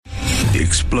the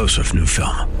explosive new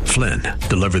film, Flynn,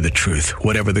 deliver the truth,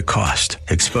 whatever the cost.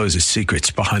 Exposes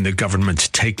secrets behind the government's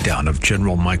takedown of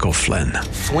General Michael Flynn.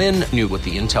 Flynn knew what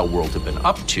the intel world had been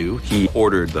up to. He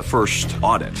ordered the first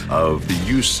audit of the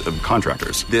use of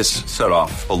contractors. This set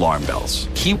off alarm bells.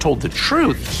 He told the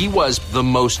truth. He was the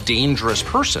most dangerous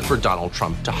person for Donald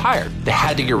Trump to hire. They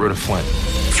had to get rid of Flynn.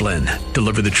 Flynn,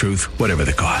 deliver the truth, whatever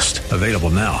the cost. Available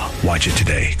now. Watch it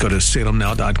today. Go to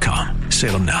salemnow.com.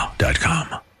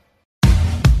 salemnow.com.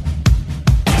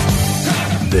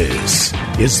 This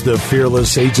is the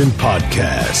Fearless Agent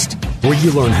Podcast, where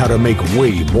you learn how to make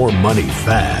way more money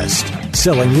fast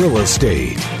selling real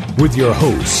estate with your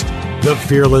host, the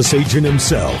Fearless Agent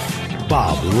himself,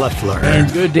 Bob Loeffler.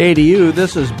 And good day to you.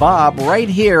 This is Bob right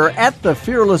here at the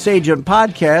Fearless Agent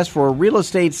Podcast for real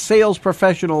estate sales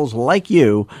professionals like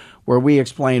you, where we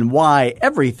explain why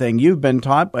everything you've been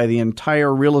taught by the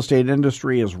entire real estate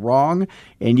industry is wrong,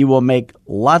 and you will make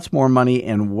lots more money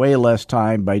in way less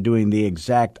time by doing the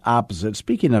exact opposite.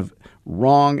 Speaking of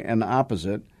wrong and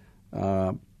opposite,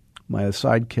 my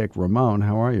sidekick, Ramon.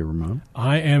 How are you, Ramon?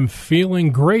 I am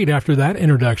feeling great after that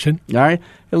introduction. All right.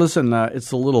 Hey, listen, it's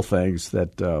the little things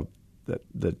that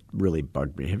really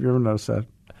bug me. Have you ever noticed that?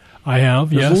 I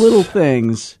have, There's yes. little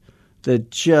things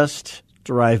that just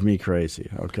drive me crazy,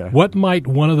 okay? What might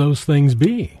one of those things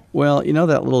be? Well, you know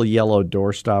that little yellow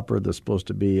door stopper that's supposed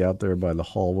to be out there by the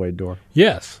hallway door?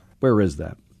 Yes. Where is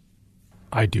that?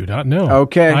 I do not know.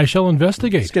 Okay. I shall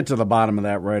investigate. Let's get to the bottom of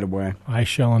that right away. I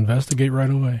shall investigate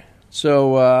right away.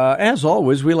 So, as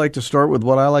always, we like to start with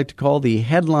what I like to call the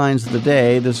headlines of the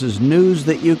day. This is news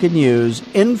that you can use.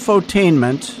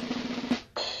 Infotainment.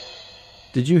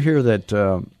 Did you hear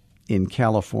that in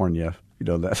California, you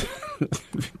know, that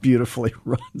beautifully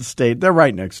run state, they're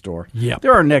right next door. Yeah.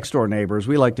 They're our next door neighbors.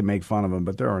 We like to make fun of them,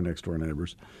 but they're our next door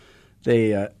neighbors.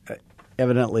 They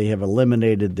evidently have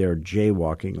eliminated their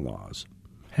jaywalking laws.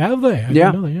 Have they? I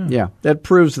Yeah, didn't know that, yeah. That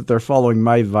proves that they're following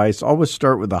my advice. Always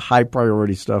start with the high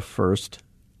priority stuff first.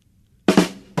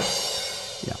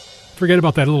 Forget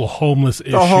about that little homeless issue.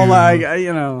 The whole,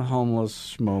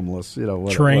 homeless, schmomeless,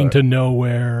 whatever. Train to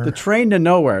nowhere. The train to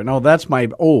nowhere. No, that's my,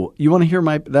 you want to hear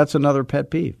that's another pet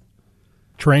peeve.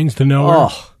 Trains to nowhere?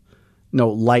 Oh, no,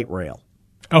 light rail.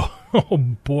 Oh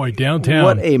boy, downtown.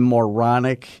 What a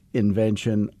moronic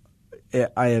invention.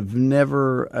 I have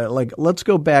never, let's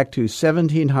go back to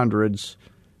 1700s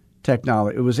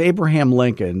technology. It was Abraham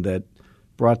Lincoln that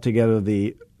brought together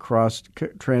the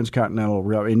transcontinental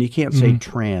railroad, and you can't say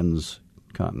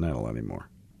transcontinental anymore.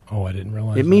 Oh, I didn't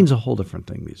realize it that. means a whole different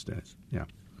thing these days. Yeah,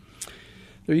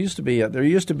 there used to be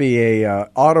a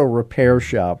auto repair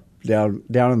shop down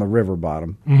in the river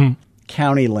bottom,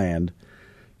 county land,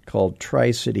 called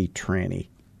Tri-City Tranny.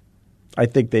 I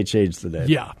think they changed the name.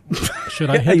 Yeah. Should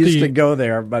I hit I used to go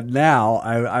there, but now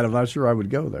I'm not sure I would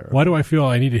go there. Why do I feel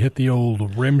I need to hit the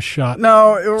old rim shot we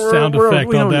sound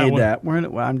effect don't on that need one?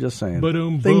 that. I'm just saying.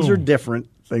 Ba-doom, things boom. are different.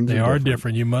 They are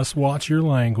different. You must watch your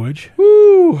language.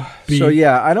 Woo. So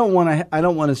yeah, I don't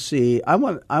want to see. I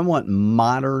want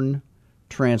modern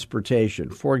transportation.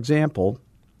 For example,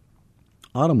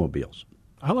 automobiles.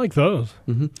 I like those.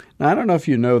 Mm-hmm. Now, I don't know if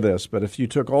you know this, but if you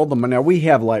took all the money, now we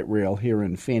have light rail here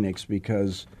in Phoenix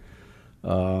because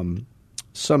some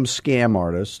scam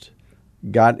artist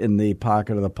got in the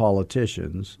pocket of the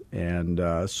politicians and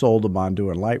sold them on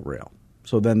doing light rail.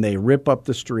 So then they rip up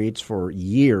the streets for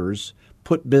years,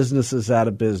 put businesses out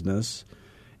of business,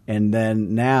 and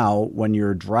then now when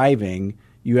you're driving,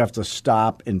 you have to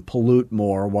stop and pollute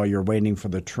more while you're waiting for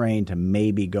the train to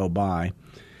maybe go by.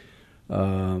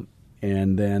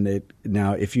 And then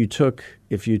if you took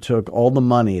all the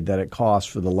money that it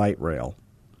costs for the light rail,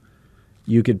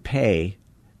 you could pay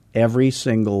every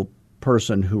single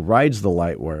person who rides the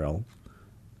light rail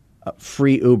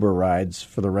free Uber rides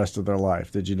for the rest of their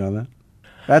life. Did you know that?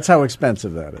 That's how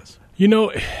expensive that is. You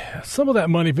know, some of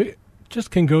that money just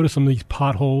can go to some of these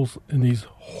potholes in these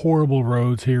horrible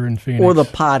roads here in Phoenix. Or the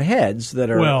potheads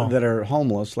that are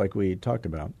homeless, like we talked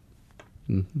about.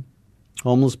 Mm-hmm.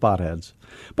 Homeless potheads.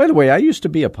 By the way, I used to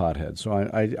be a pothead, so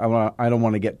I don't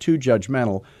want to get too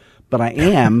judgmental, but I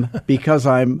am because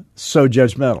I'm so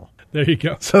judgmental. There you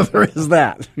go. So there is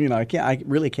that. I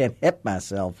really can't hip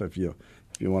myself if you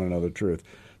want to know the truth.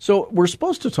 So we're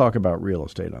supposed to talk about real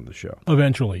estate on the show.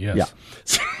 Eventually, yes.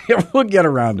 Yeah. We'll get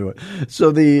around to it.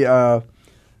 So the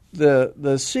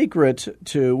secret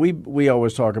to we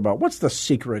always talk about what's the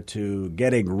secret to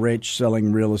getting rich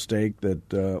selling real estate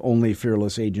that only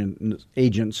fearless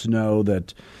agents know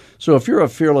that. So if you're a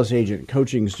fearless agent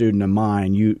coaching student of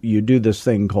mine, you do this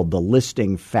thing called the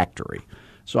listing factory.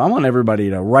 So I want everybody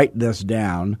to write this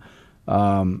down.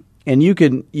 And you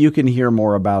can hear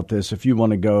more about this if you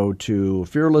want to go to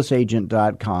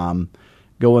fearlessagent.com,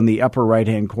 go in the upper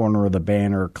right-hand corner of the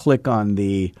banner, click on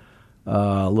the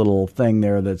little thing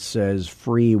there that says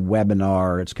free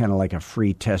webinar. It's kind of like a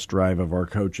free test drive of our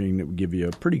coaching that would give you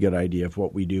a pretty good idea of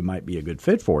what we do might be a good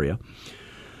fit for you.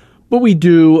 But we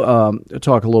do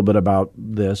talk a little bit about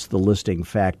this, the listing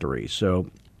factory. So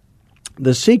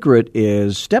the secret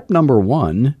is step number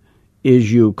 1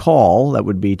 is you call, that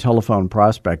would be telephone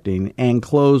prospecting, and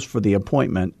close for the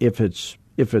appointment if it's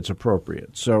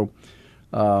appropriate. So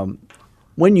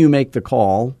when you make the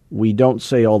call, we don't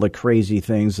say all the crazy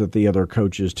things that the other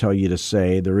coaches tell you to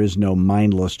say. There is no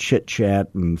mindless chit-chat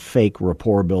and fake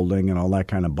rapport building and all that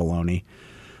kind of baloney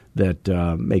that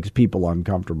makes people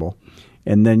uncomfortable.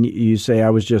 And then you say,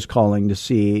 I was just calling to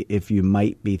see if you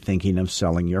might be thinking of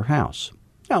selling your house.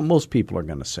 Now, most people are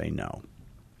going to say no.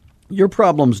 Your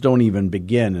problems don't even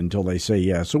begin until they say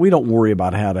yes, so we don't worry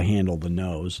about how to handle the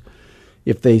no's.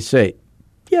 If they say,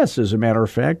 yes, as a matter of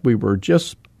fact, we were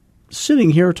just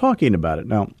sitting here talking about it.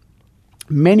 Now,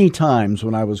 many times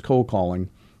when I was cold calling,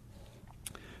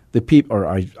 the people, or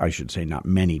I should say not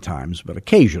many times, but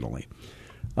occasionally,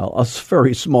 a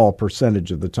very small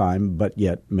percentage of the time, but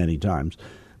yet many times,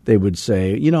 they would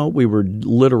say, we were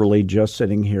literally just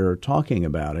sitting here talking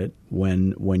about it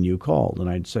when you called. And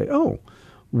I'd say, oh,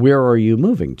 where are you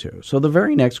moving to? So the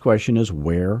very next question is,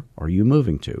 where are you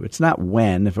moving to? It's not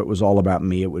when. If it was all about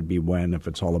me, it would be when. If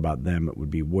it's all about them, it would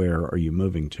be where are you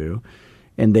moving to?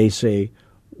 And they say,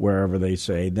 wherever they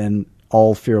say, then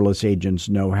all fearless agents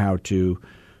know how to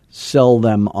sell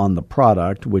them on the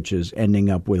product, which is ending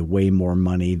up with way more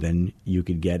money than you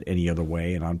could get any other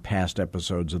way. And on past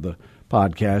episodes of the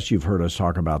podcast, you've heard us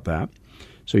talk about that.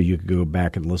 So you could go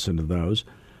back and listen to those.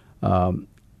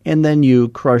 And then you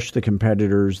crush the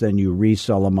competitors, then you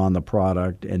resell them on the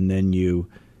product, and then you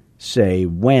say,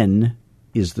 when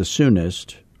is the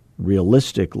soonest,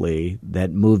 realistically,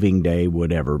 that moving day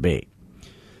would ever be?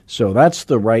 So that's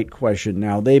the right question.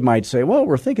 Now, they might say, well,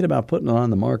 we're thinking about putting it on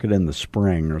the market in the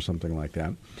spring or something like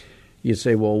that. You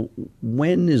say, well,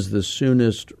 when is the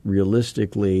soonest,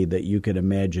 realistically, that you could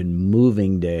imagine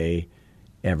moving day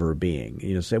ever being?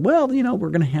 You say, well, we're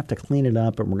going to have to clean it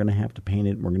up and we're going to have to paint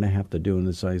it and we're going to have to do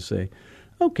this. I say,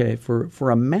 okay, for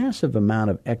a massive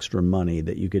amount of extra money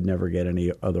that you could never get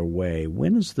any other way,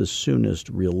 when is the soonest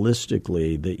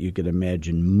realistically that you could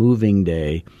imagine moving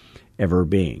day ever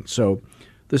being? So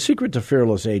the secret to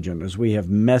Fearless Agent is we have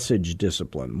message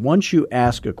discipline. Once you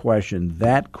ask a question,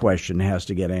 that question has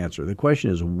to get answered. The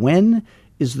question is, when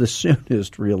is the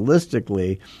soonest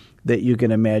realistically that you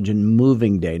can imagine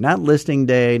moving day? Not listing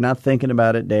day, not thinking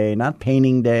about it day, not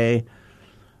painting day,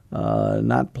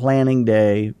 not planning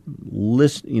day,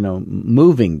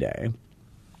 moving day.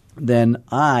 Then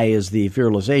I, as the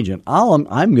Fearless Agent, I'm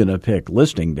going to pick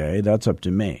listing day. That's up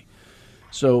to me.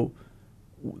 So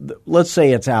let's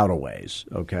say it's out a ways,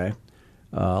 okay,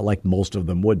 like most of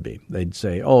them would be. They'd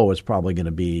say, oh, it's probably going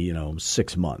to be,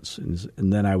 6 months.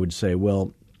 And then I would say,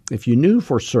 well, if you knew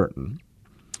for certain,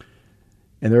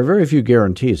 and there are very few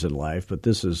guarantees in life, but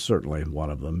this is certainly one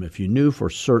of them. If you knew for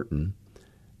certain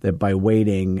that by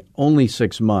waiting only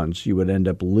 6 months you would end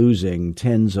up losing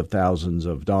tens of thousands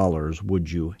of dollars,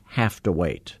 would you have to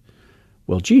wait?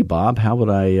 Well, gee, Bob, how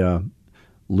would I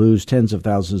lose tens of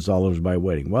thousands of dollars by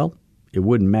waiting? Well, it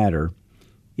wouldn't matter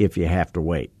if you have to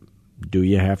wait. Do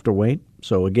you have to wait?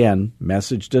 So again,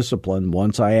 message discipline.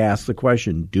 Once I ask the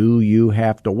question, do you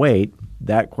have to wait?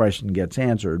 That question gets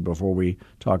answered before we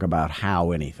talk about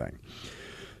how anything.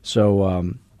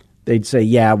 So they'd say,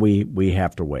 yeah, we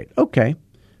have to wait. Okay.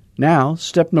 Now,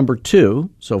 step number 2.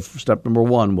 So step number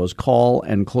 1 was call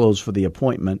and close for the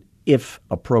appointment if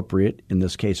appropriate. In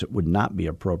this case, it would not be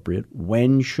appropriate.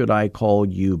 When should I call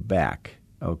you back?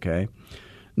 Okay.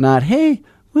 Not, hey,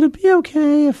 would it be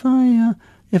okay if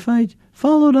I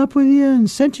followed up with you and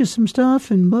sent you some stuff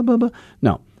and blah, blah, blah?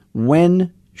 No.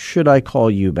 When should I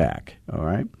call you back? All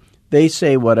right. They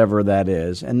say whatever that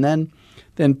is. And then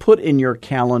put in your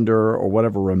calendar or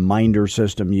whatever reminder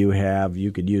system you have.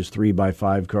 You could use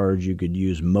 3x5 cards. You could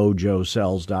use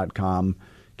mojosells.com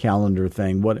calendar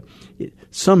thing.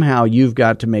 Somehow you've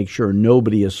got to make sure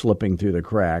nobody is slipping through the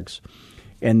cracks.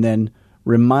 And then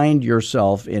remind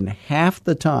yourself in half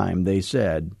the time they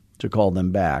said to call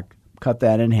them back. Cut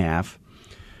that in half.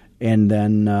 And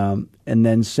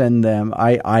then send them.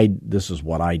 This is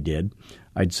what I did.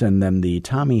 I'd send them the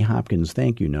Tommy Hopkins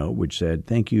thank you note, which said,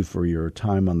 "Thank you for your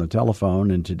time on the telephone.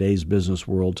 In today's business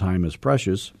world, time is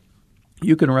precious.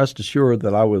 you can rest assured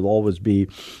that I will always be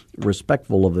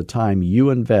respectful of the time you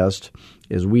invest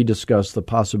as we discuss the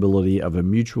possibility of a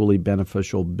mutually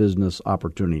beneficial business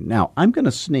opportunity. Now, I'm going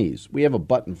to sneeze. We have a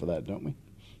button for that, don't we?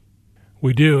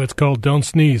 We do. It's called Don't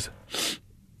Sneeze.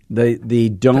 The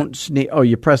don't sneeze. Oh,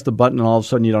 you press the button and all of a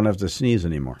sudden you don't have to sneeze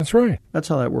anymore. That's right. That's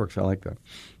how that works. I like that. It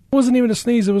wasn't even a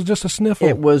sneeze. It was just a sniffle.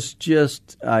 It was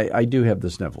just, I do have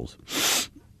the sniffles.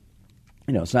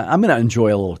 You know, it's not, I'm going to enjoy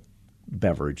a little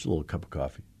beverage, a little cup of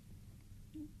coffee.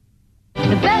 The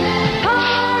best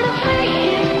part of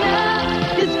waking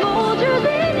up is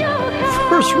Folgers in your car.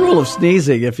 First rule of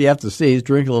sneezing, if you have to sneeze,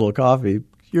 drink a little coffee.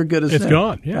 You're good as It's sin.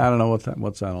 gone, yeah. I don't know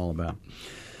what's that all about.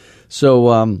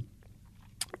 So,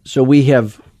 so we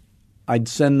have, I'd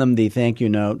send them the thank you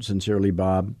note, sincerely,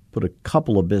 Bob, put a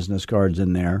couple of business cards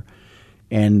in there,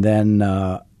 and then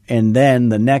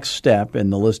the next step in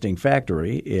the listing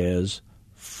factory is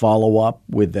follow up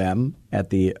with them at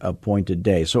the appointed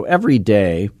day. So every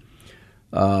day,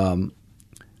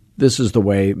 this is the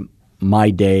way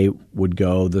my day would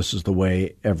go. This is the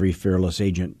way every Fearless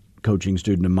Agent coaching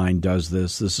student of mine does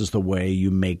this. This is the way you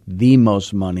make the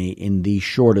most money in the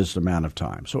shortest amount of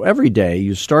time. So every day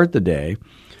you start the day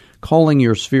calling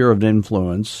your sphere of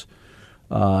influence,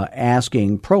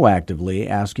 proactively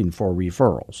asking for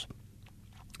referrals.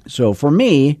 So for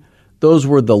me, those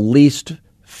were the least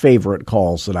favorite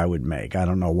calls that I would make. I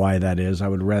don't know why that is. I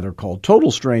would rather call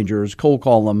total strangers, cold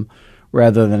call them,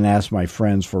 rather than ask my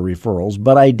friends for referrals.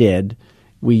 But I did.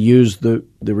 We used the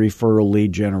referral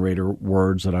lead generator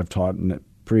words that I've taught in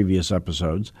previous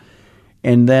episodes.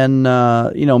 And then,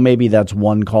 maybe that's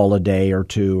one call a day or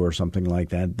two or something like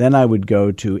that. Then I would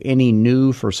go to any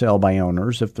new for sale by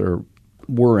owners, if there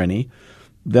were any.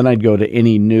 Then I'd go to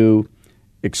any new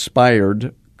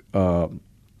expired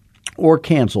or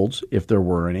canceled, if there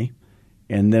were any.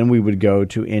 And then we would go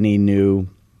to any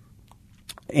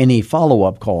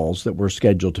follow-up calls that were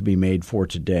scheduled to be made for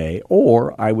today,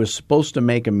 or I was supposed to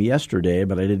make them yesterday,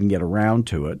 but I didn't get around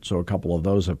to it, so a couple of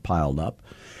those have piled up.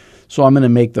 So I'm going to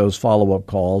make those follow-up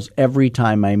calls every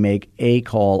time I make a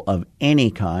call of any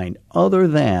kind other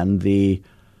than the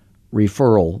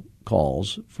referral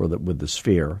calls with the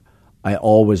sphere. I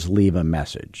always leave a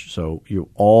message. So you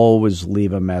always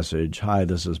leave a message. Hi,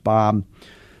 this is Bob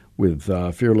with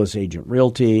Fearless Agent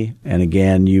Realty. And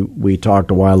again, we talked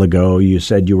a while ago. You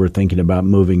said you were thinking about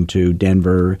moving to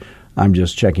Denver. I'm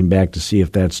just checking back to see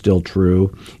if that's still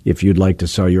true. If you'd like to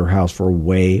sell your house for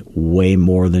way, way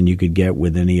more than you could get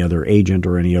with any other agent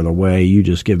or any other way, you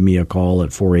just give me a call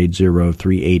at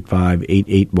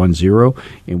 480-385-8810,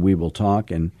 and we will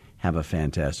talk and have a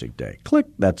fantastic day. Click.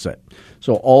 That's it.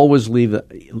 So always leave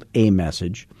a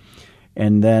message.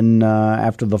 And then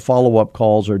after the follow-up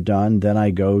calls are done, then I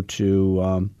go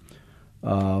to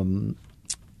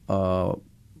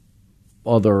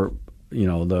other,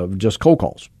 just cold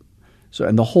calls. So,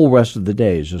 and the whole rest of the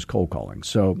day is just cold calling.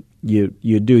 So you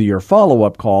do your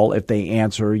follow-up call. If they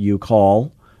answer, you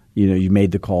call. You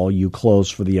made the call. You close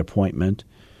for the appointment.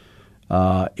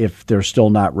 If they're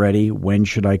still not ready, when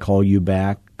should I call you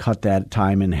back? Cut that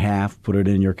time in half. Put it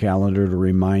in your calendar to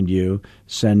remind you.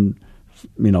 Send,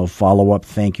 follow-up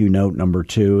thank you note number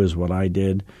 2 is what I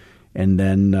did. And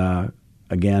then,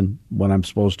 again, when I'm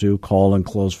supposed to, call and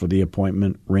close for the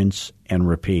appointment, rinse and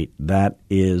repeat. That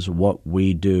is what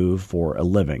we do for a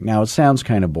living. Now, it sounds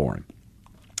kind of boring.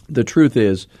 The truth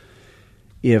is,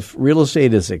 if real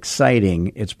estate is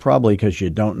exciting, it's probably because you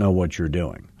don't know what you're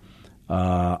doing.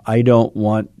 I don't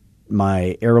want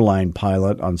my airline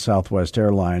pilot on Southwest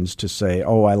Airlines to say,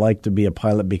 oh, I like to be a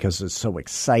pilot because it's so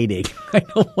exciting.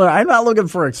 I'm not looking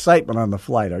for excitement on the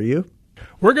flight. Are you?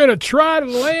 We're going to try to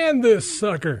land this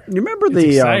sucker. You remember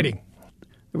it's exciting.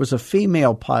 There was a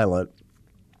female pilot,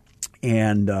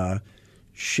 and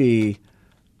she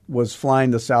was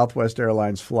flying the Southwest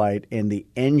Airlines flight, and the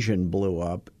engine blew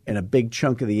up, and a big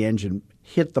chunk of the engine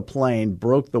hit the plane,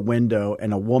 broke the window,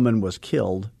 and a woman was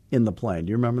killed in the plane.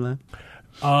 Do you remember that?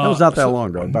 That was not that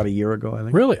long ago, about a year ago, I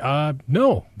think. Really?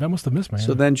 No, that must have missed me.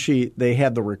 So then they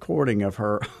had the recording of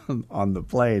her on the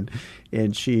plane,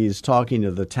 and she's talking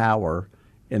to the tower,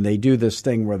 and they do this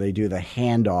thing where they do the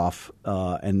handoff,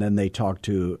 and then they talk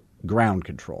to ground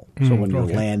control. So when you're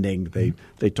landing,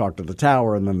 they talk to the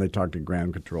tower, and then they talk to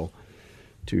ground control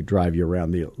to drive you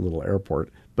around the little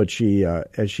airport. But she,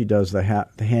 as she does the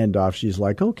handoff, she's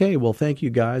like, okay, well, thank you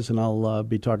guys, and I'll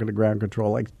be talking to ground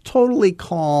control. Like totally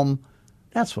calm.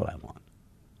 That's what I want.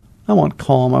 I want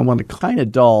calm. I want it kind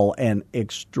of dull and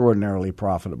extraordinarily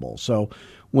profitable. So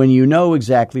when you know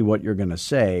exactly what you're going to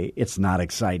say, it's not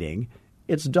exciting.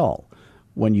 It's dull.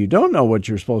 When you don't know what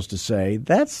you're supposed to say,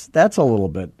 that's a little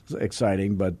bit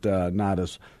exciting, but not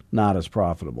as not as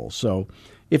profitable. So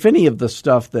if any of the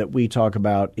stuff that we talk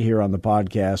about here on the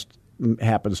podcast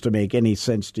happens to make any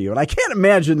sense to you, and I can't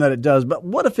imagine that it does, but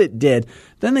what if it did?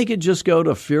 Then they could just go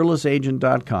to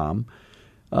fearlessagent.com,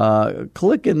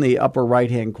 click in the upper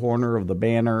right-hand corner of the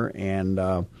banner,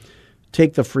 and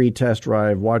take the free test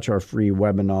drive, watch our free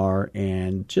webinar,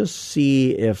 and just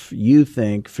see if you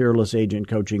think Fearless Agent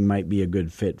Coaching might be a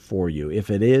good fit for you. If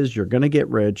it is, you're going to get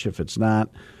rich. If it's not,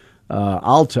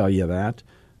 I'll tell you that.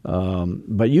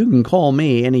 But you can call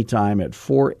me anytime at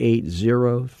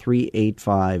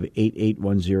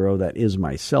 480-385-8810. That is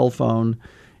my cell phone.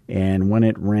 And when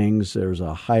it rings, there's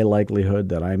a high likelihood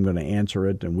that I'm going to answer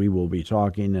it, and we will be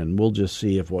talking, and we'll just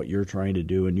see if what you're trying to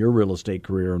do in your real estate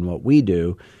career and what we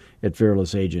do at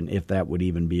Fearless Agent, if that would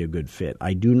even be a good fit.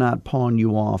 I do not pawn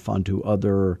you off onto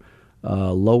other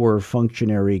lower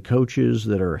functionary coaches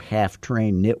that are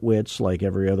half-trained nitwits like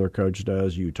every other coach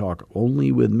does. You talk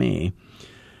only with me.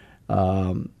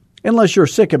 Unless you're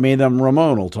sick of me, then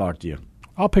Ramon will talk to you.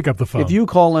 I'll pick up the phone. If you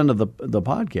call into the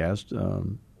podcast,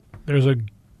 there's a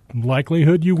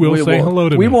likelihood you will say hello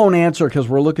to me. We won't answer because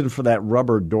we're looking for that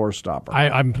rubber door stopper.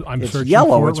 I'm it's searching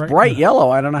yellow. for it It's right bright now. yellow.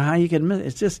 I don't know how you can miss it.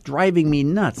 It's just driving me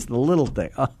nuts, the little thing.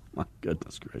 Oh, my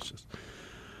goodness gracious.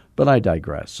 But I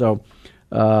digress. So,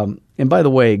 and by the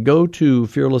way, go to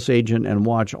Fearless Agent and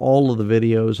watch all of the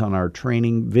videos on our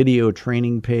video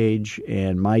training page.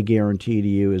 And my guarantee to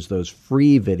you is those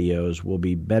free videos will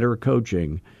be better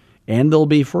coaching, and they'll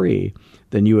be free,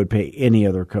 than you would pay any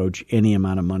other coach any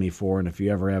amount of money for. And if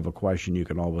you ever have a question, you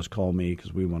can always call me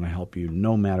because we want to help you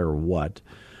no matter what.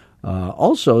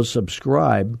 Also,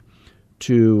 subscribe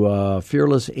to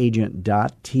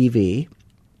fearlessagent.tv.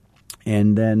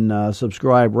 And then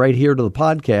subscribe right here to the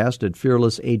podcast at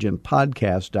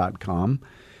fearlessagentpodcast.com.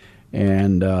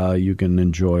 And you can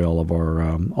enjoy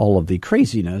all of the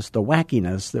craziness, the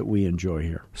wackiness that we enjoy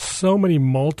here. So many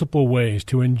multiple ways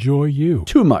to enjoy you.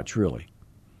 Too much, really.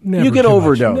 Never you could too much.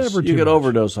 overdose. Never You too could much.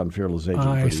 overdose on Fearless Agent.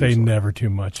 I pretty say easily. never too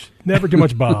much. Never too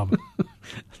much, Bob.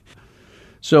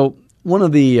 So one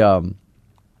of the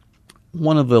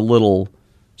little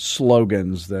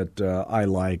slogans that I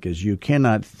like is, you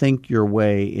cannot think your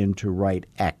way into right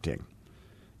acting.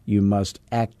 You must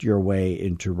act your way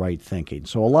into right thinking.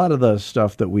 So a lot of the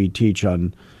stuff that we teach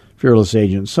on Fearless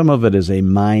Agent, some of it is a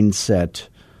mindset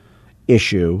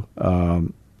issue.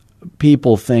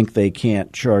 People think they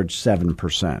can't charge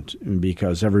 7%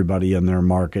 because everybody in their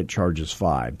market charges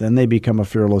 5%. Then they become a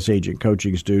Fearless Agent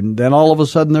coaching student. Then all of a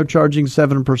sudden they're charging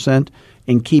 7%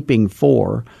 and keeping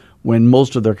 4%, when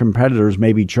most of their competitors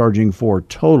may be charging 4%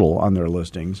 total on their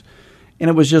listings. And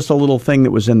it was just a little thing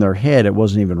that was in their head. It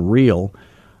wasn't even real.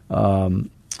 In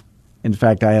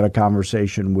fact, I had a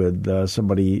conversation with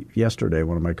somebody yesterday,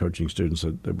 one of my coaching students,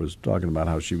 that was talking about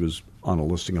how she was on a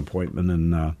listing appointment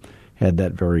and had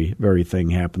that very, very thing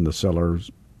happen. The seller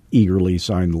eagerly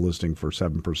signed the listing for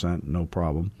 7%, no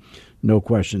problem, no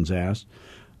questions asked.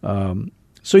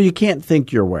 So you can't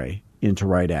think your way into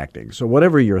right acting. So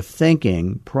whatever you're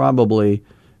thinking probably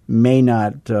may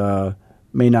not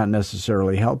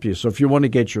necessarily help you. So if you want to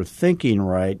get your thinking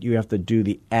right, you have to do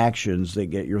the actions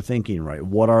that get your thinking right.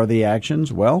 What are the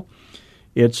actions? Well,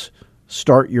 it's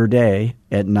start your day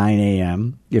at 9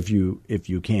 a.m. if you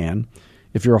can.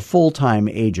 If you're a full-time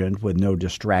agent with no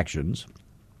distractions,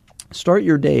 start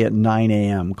your day at 9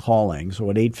 a.m. calling. So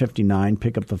at 8:59,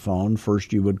 pick up the phone.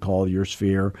 First you would call your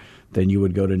sphere, then you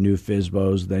would go to new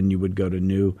FSBOs, then you would go to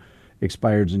new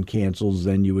expireds and cancels,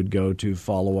 then you would go to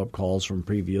follow-up calls from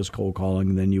previous cold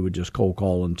calling, then you would just cold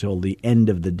call until the end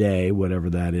of the day, whatever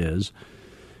that is.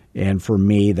 And for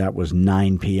me, that was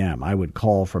 9 p.m. I would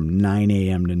call from 9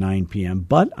 a.m. to 9 p.m.,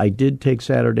 but I did take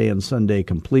Saturday and Sunday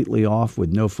completely off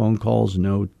with no phone calls,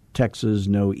 no texts,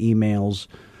 no emails,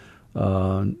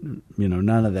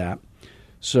 none of that.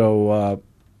 So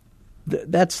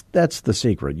that's the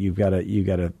secret. You got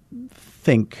to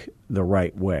think the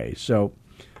right way. So,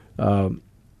 I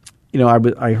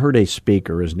heard a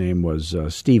speaker. His name was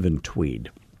Stephen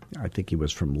Tweed. I think he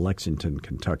was from Lexington,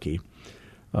 Kentucky.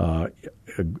 An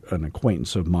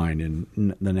acquaintance of mine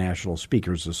in the National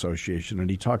Speakers Association, and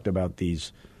he talked about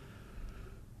these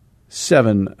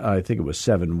 7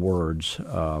 words.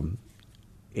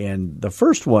 And the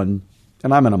first one,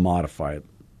 and I'm going to modify it.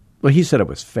 Well, he said it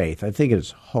was faith. I think it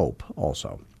is hope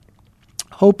also.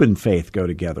 Hope and faith go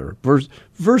together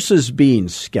versus being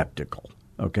skeptical.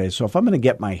 Okay, so if I'm going to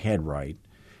get my head right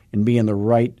and be in the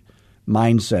right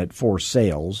mindset for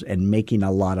sales and making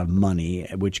a lot of money,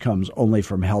 which comes only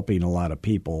from helping a lot of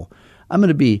people, I'm going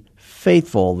to be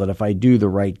faithful that if I do the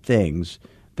right things,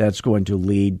 that's going to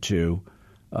lead to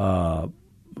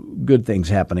good things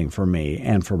happening for me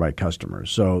and for my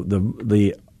customers. So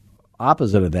the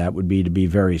opposite of that would be to be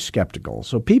very skeptical.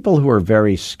 So people who are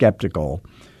very skeptical,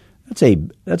 that's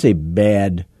a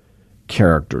bad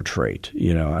character trait,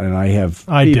 you know. And I have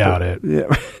doubt it. Yeah.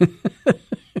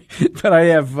 But I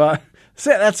have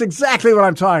that's exactly what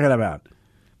I'm talking about.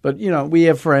 But, you know, we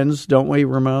have friends, don't we,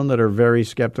 Ramon, that are very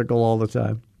skeptical all the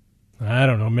time? I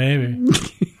don't know, maybe.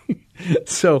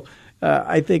 So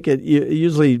I think it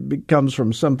usually comes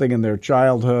from something in their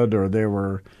childhood, or they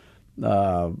were,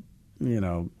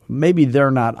 maybe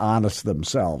they're not honest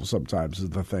themselves sometimes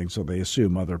is the thing, so they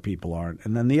assume other people aren't.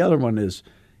 And then the other one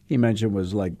he mentioned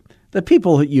was like the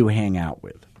people that you hang out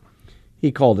with.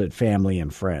 He called it family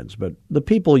and friends, but the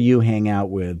people you hang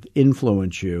out with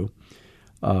influence you.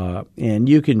 And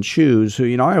you can choose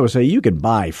who, I always say you can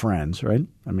buy friends, right?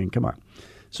 I mean, come on.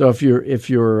 So if you're,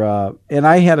 and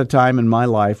I had a time in my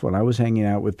life when I was hanging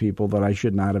out with people that I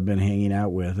should not have been hanging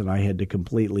out with, and I had to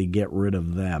completely get rid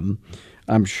of them.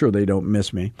 I'm sure they don't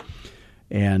miss me,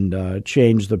 and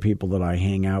change the people that I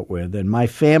hang out with. And my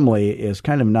family is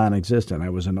kind of non-existent. I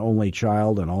was an only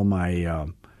child, and all my,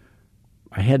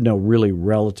 I had no really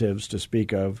relatives to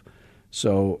speak of.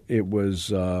 So it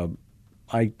was,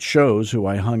 I chose who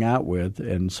I hung out with,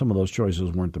 and some of those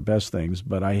choices weren't the best things,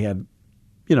 but I had,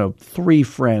 3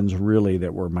 friends really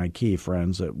that were my key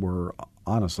friends that were,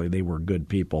 honestly, they were good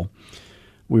people.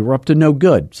 We were up to no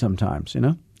good sometimes,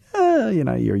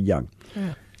 you're young.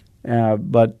 Yeah.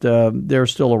 But they're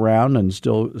still around and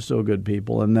still good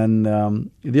people. And then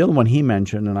the other one he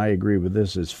mentioned, and I agree with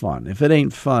this, is fun. If it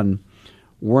ain't fun,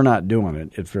 we're not doing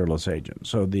it at Fearless Agent.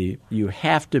 So you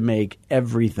have to make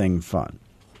everything fun.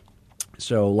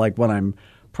 So like when I'm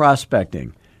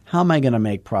prospecting, how am I going to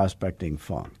make prospecting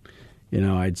fun?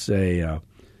 I'd say,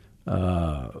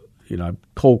 I'd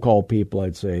cold call people.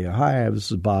 I'd say, hi,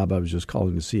 this is Bob. I was just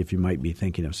calling to see if you might be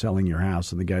thinking of selling your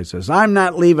house. And the guy says, I'm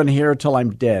not leaving here till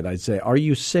I'm dead. I'd say, are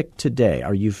you sick today?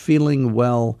 Are you feeling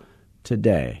well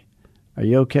today? Are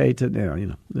you okay today?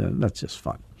 That's just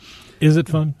fun. Is it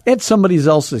fun? At somebody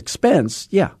else's expense,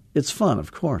 yeah, it's fun,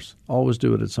 of course. Always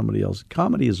do it at somebody else.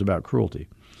 Comedy is about cruelty.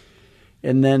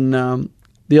 And then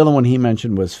the other one he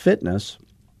mentioned was fitness.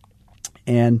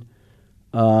 And,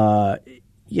 nobody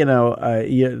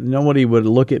would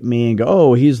look at me and go,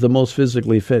 oh, he's the most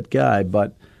physically fit guy.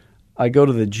 But I go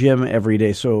to the gym every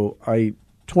day. So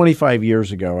 25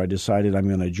 years ago, I decided I'm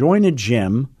going to join a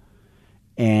gym.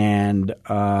 And,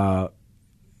 I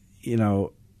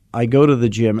go to the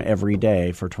gym every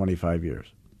day for 25 years.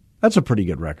 That's a pretty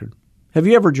good record. Have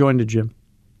you ever joined a gym?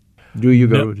 Do you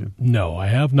go to a gym? No, I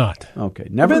have not. Okay.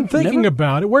 I've been thinking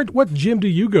about it. What gym do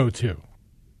you go to?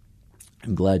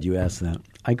 I'm glad you asked that.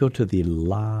 I go to the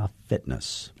La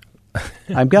Fitness.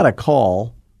 I've got a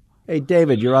call. Hey,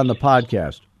 David, you're on the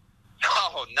podcast.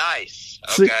 Oh, nice.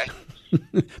 Okay.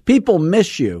 People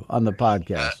miss you on the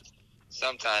podcast.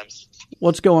 Sometimes.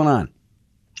 What's going on?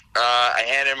 I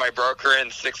handed my broker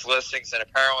in 6 listings, and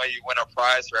apparently you win a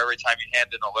prize for every time you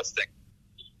hand in a listing.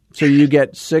 So you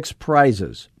get 6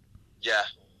 prizes. Yeah.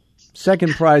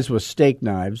 Second prize was steak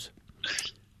knives.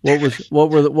 What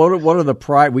are the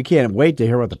prize? We can't wait to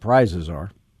hear what the prizes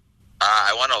are.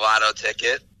 I won a lotto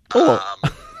ticket. Oh,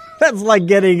 that's like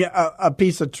getting a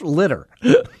piece of litter.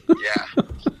 Yeah.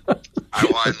 I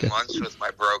won lunch with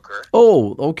my broker.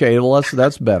 Oh, okay. Well,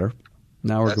 that's better.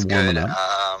 Now we're warming up.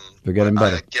 They're getting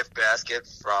better. A gift basket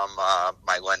from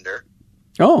my lender.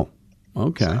 Oh,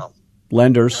 okay. So,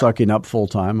 lenders sucking up full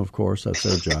time, of course. That's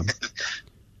their job.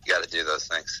 You got to do those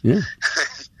things. Yeah.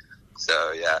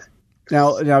 So, yeah.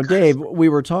 Now, Dave, we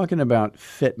were talking about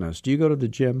fitness. Do you go to the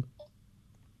gym?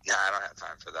 No, I don't have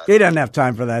time for that. He doesn't have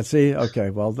time for that. See?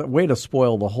 Okay. Well, way to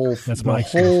spoil the whole thing. That's my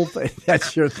whole thing.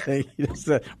 That's your thing.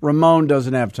 Ramon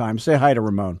doesn't have time. Say hi to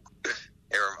Ramon.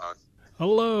 Hey, Ramon.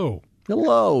 Hello.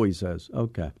 Hello, he says.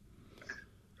 Okay.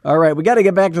 All right. We got to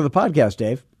get back to the podcast,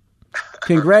 Dave.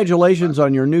 Congratulations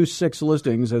on your new 6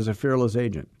 listings as a Fearless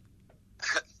Agent.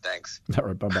 Thanks. All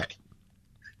right. Bye-bye.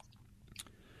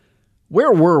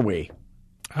 Where were we?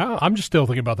 I'm just still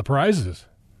thinking about the prizes.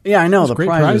 Yeah, I know. Those the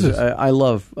prizes. I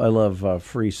love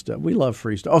free stuff. We love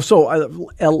free stuff. Oh, so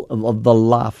the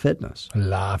La Fitness.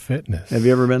 La Fitness. Have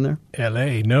you ever been there?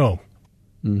 L.A., no.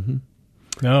 Mm-hmm.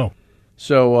 No.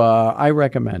 So I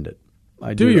recommend it.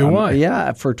 I do. You? Why?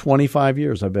 Yeah, for 25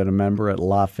 years I've been a member at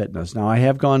La Fitness. Now, I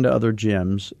have gone to other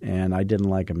gyms, and I didn't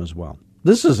like them as well.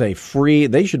 This is a free –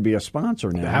 they should be a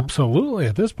sponsor now. Absolutely,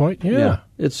 at this point, yeah.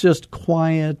 It's just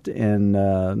quiet and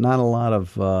not a lot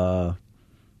of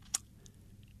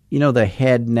the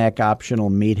head, neck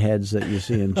optional meatheads that you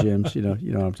see in gyms. You know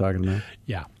what I'm talking about?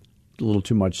 Yeah. A little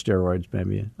too much steroids,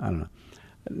 maybe. I don't know.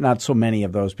 not so many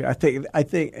of those people. I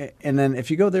think, and then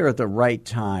if you go there at the right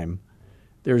time,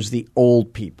 there's the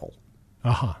old people.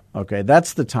 Uh-huh. Okay,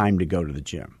 that's the time to go to the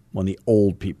gym when the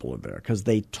old people are there because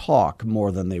they talk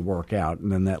more than they work out,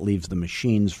 and then that leaves the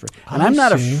machines free. And I'm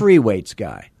not a free weights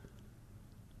guy.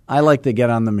 I like to get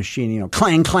on the machine,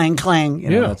 clang, clang, clang.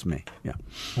 That's me. Yeah.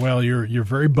 Well, you're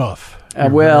very buff.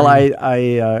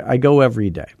 I go every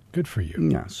day. Good for you.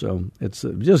 Yeah. So it's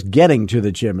just getting to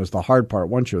the gym is the hard part.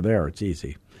 Once you're there, it's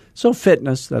easy. So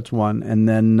fitness, that's one, and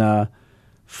then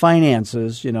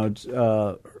finances.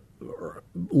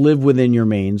 Live within your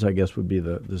means, I guess, would be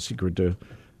the secret to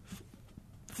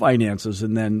finances,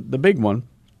 and then the big one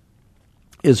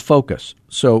is focus.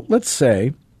 So let's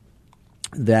say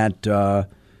that.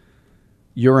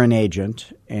 You're an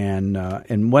agent, and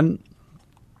when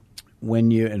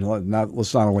you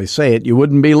let's not only say it, you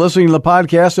wouldn't be listening to the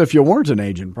podcast if you weren't an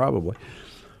agent, probably.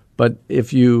 But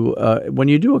if you when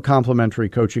you do a complimentary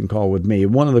coaching call with me,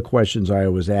 one of the questions I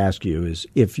always ask you is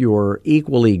if you're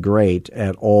equally great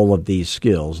at all of these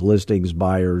skills: listings,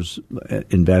 buyers,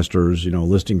 investors,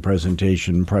 listing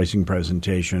presentation, pricing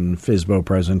presentation, FSBO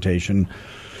presentation,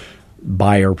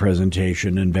 buyer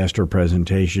presentation, investor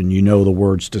presentation, the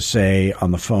words to say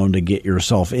on the phone to get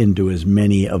yourself into as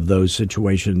many of those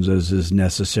situations as is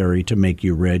necessary to make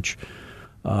you rich.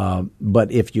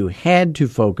 But if you had to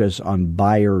focus on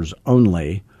buyers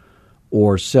only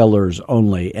or sellers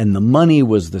only, and the money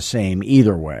was the same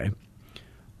either way,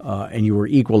 and you were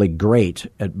equally great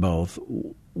at both,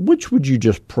 which would you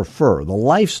just prefer? The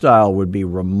lifestyle would be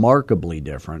remarkably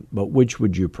different, but which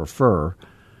would you prefer?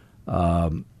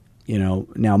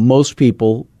 Now most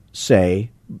people say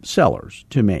sellers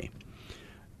to me,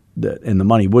 and the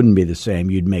money wouldn't be the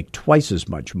same. You'd make twice as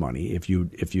much money if you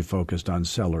focused on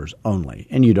sellers only,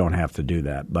 and you don't have to do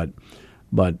that. But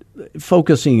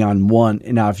focusing on one.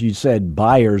 Now, if you said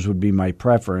buyers would be my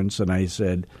preference, and I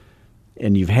said,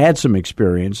 and you've had some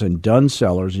experience and done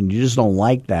sellers, and you just don't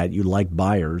like that, you like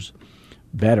buyers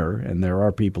better, and there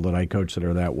are people that I coach that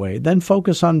are that way, then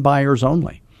focus on buyers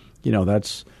only.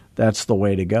 That's the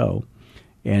way to go.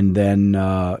 And then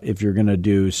if you're going to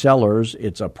do sellers,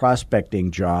 it's a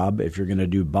prospecting job. If you're going to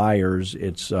do buyers,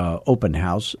 it's open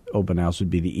house. Open house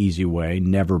would be the easy way.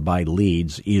 Never buy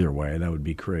leads either way. That would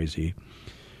be crazy.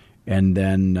 And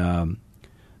then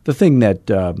the thing that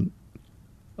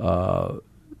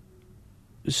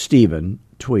Stephen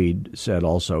Tweed said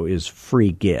also is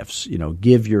free gifts.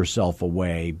 Give yourself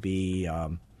away. Be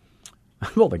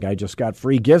well, the guy just got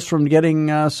free gifts from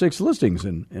getting 6 listings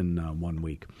in 1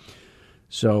 week.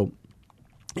 So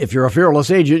if you're a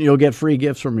fearless agent, you'll get free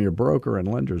gifts from your broker and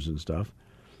lenders and stuff.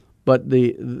 But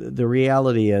the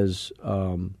reality is,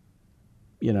 I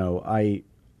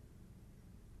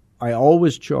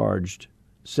always charged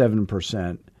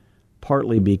 7%,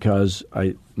 partly because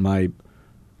my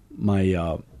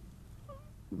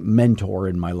mentor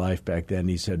in my life back then,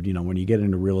 he said, when you get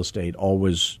into real estate,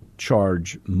 always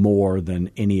charge more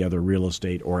than any other real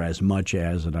estate or as much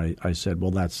as. And I said, well,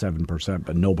 that's 7%,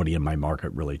 but nobody in my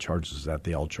market really charges that.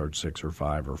 They all charge 6 or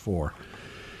 5 or 4. And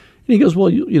he goes, well,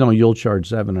 you'll charge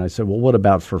 7. And I said, well, what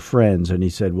about for friends? And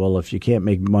he said, well, if you can't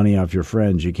make money off your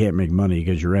friends, you can't make money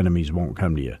because your enemies won't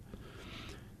come to you.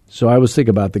 So I always think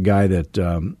about the guy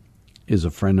that is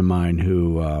a friend of mine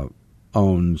who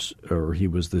owns, or he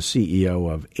was the CEO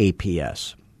of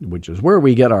APS, which is where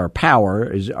we get our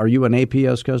power. Are you an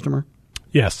APS customer?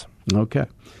 Yes. Okay.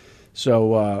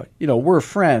 So, we're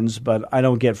friends, but I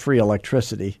don't get free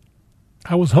electricity.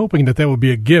 I was hoping that would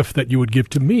be a gift that you would give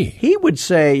to me. He would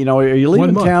say, are you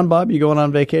leaving town, Bob? You going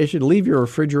on vacation? Leave your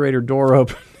refrigerator door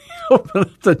open. Open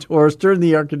up the doors, turn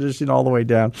the air conditioning all the way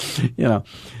down,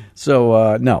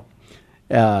 So, no.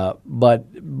 But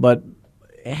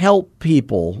help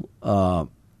people,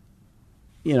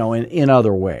 in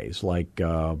other ways, like,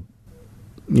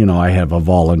 I have a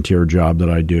volunteer job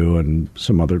that I do and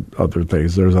some other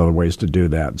things. There's other ways to do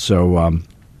that. So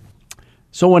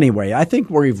anyway, I think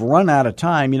we've run out of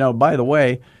time. By the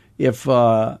way, if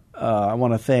I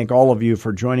want to thank all of you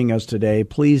for joining us today,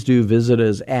 please do visit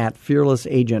us at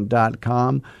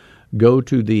fearlessagent.com. Go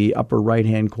to the upper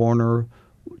right-hand corner,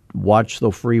 watch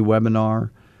the free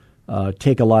webinar.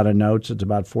 Take a lot of notes. It's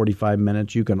about 45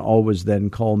 minutes. You can always then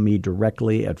call me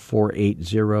directly at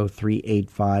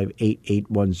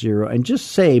 480-385-8810 and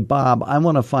just say, Bob, I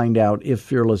want to find out if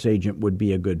Fearless Agent would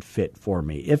be a good fit for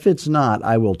me. If it's not,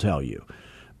 I will tell you.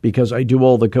 Because I do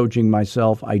all the coaching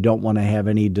myself. I don't want to have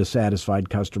any dissatisfied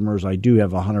customers. I do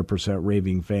have 100%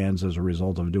 raving fans as a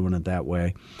result of doing it that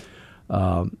way.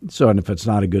 And if it's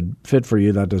not a good fit for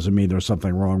you, that doesn't mean there's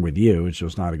something wrong with you. It's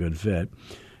just not a good fit.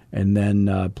 And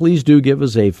then please do give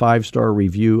us a 5-star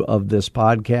review of this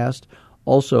podcast.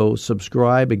 Also,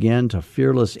 subscribe again to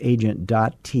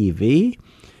fearlessagent.tv.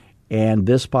 And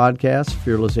this podcast,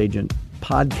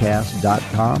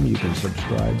 fearlessagentpodcast.com. You can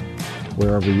subscribe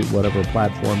whatever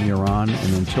platform you're on.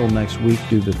 And until next week,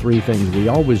 do the 3 things we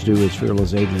always do as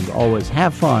Fearless Agents. Always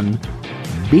have fun,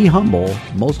 be humble,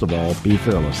 most of all, be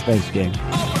fearless. Thanks, gang.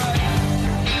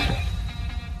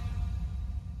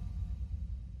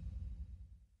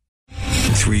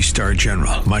 3-star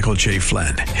General Michael J.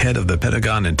 Flynn, head of the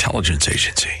Pentagon Intelligence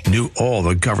Agency, knew all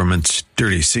the government's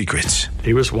dirty secrets.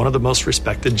 He was one of the most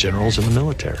respected generals in the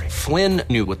military. Flynn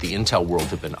knew what the intel world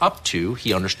had been up to.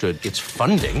 He understood its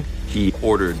funding. He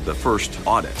ordered the first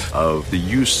audit of the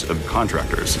use of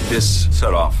contractors. This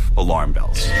set off alarm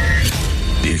bells.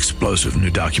 The explosive new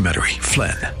documentary,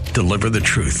 Flynn, Deliver the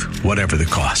Truth, Whatever the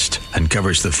Cost,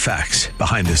 uncovers the facts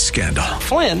behind this scandal.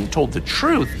 Flynn told the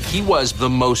truth. He was the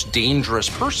most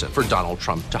dangerous person for Donald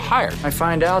Trump to hire. I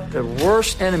find out the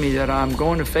worst enemy that I'm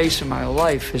going to face in my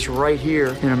life is right here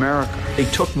in America. They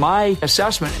took my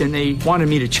assessment and they wanted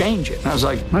me to change it. And I was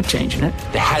like, I'm not changing it.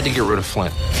 They had to get rid of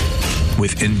Flynn.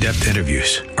 With in-depth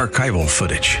interviews, archival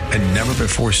footage, and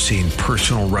never-before-seen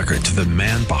personal records of the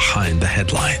man behind the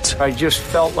headlines. I just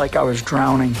felt like I was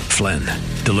drowning. Flynn,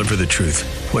 Deliver the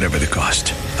Truth, Whatever the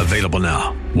Cost. Available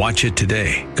now. Watch it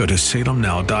today. Go to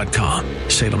salemnow.com.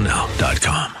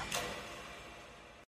 salemnow.com.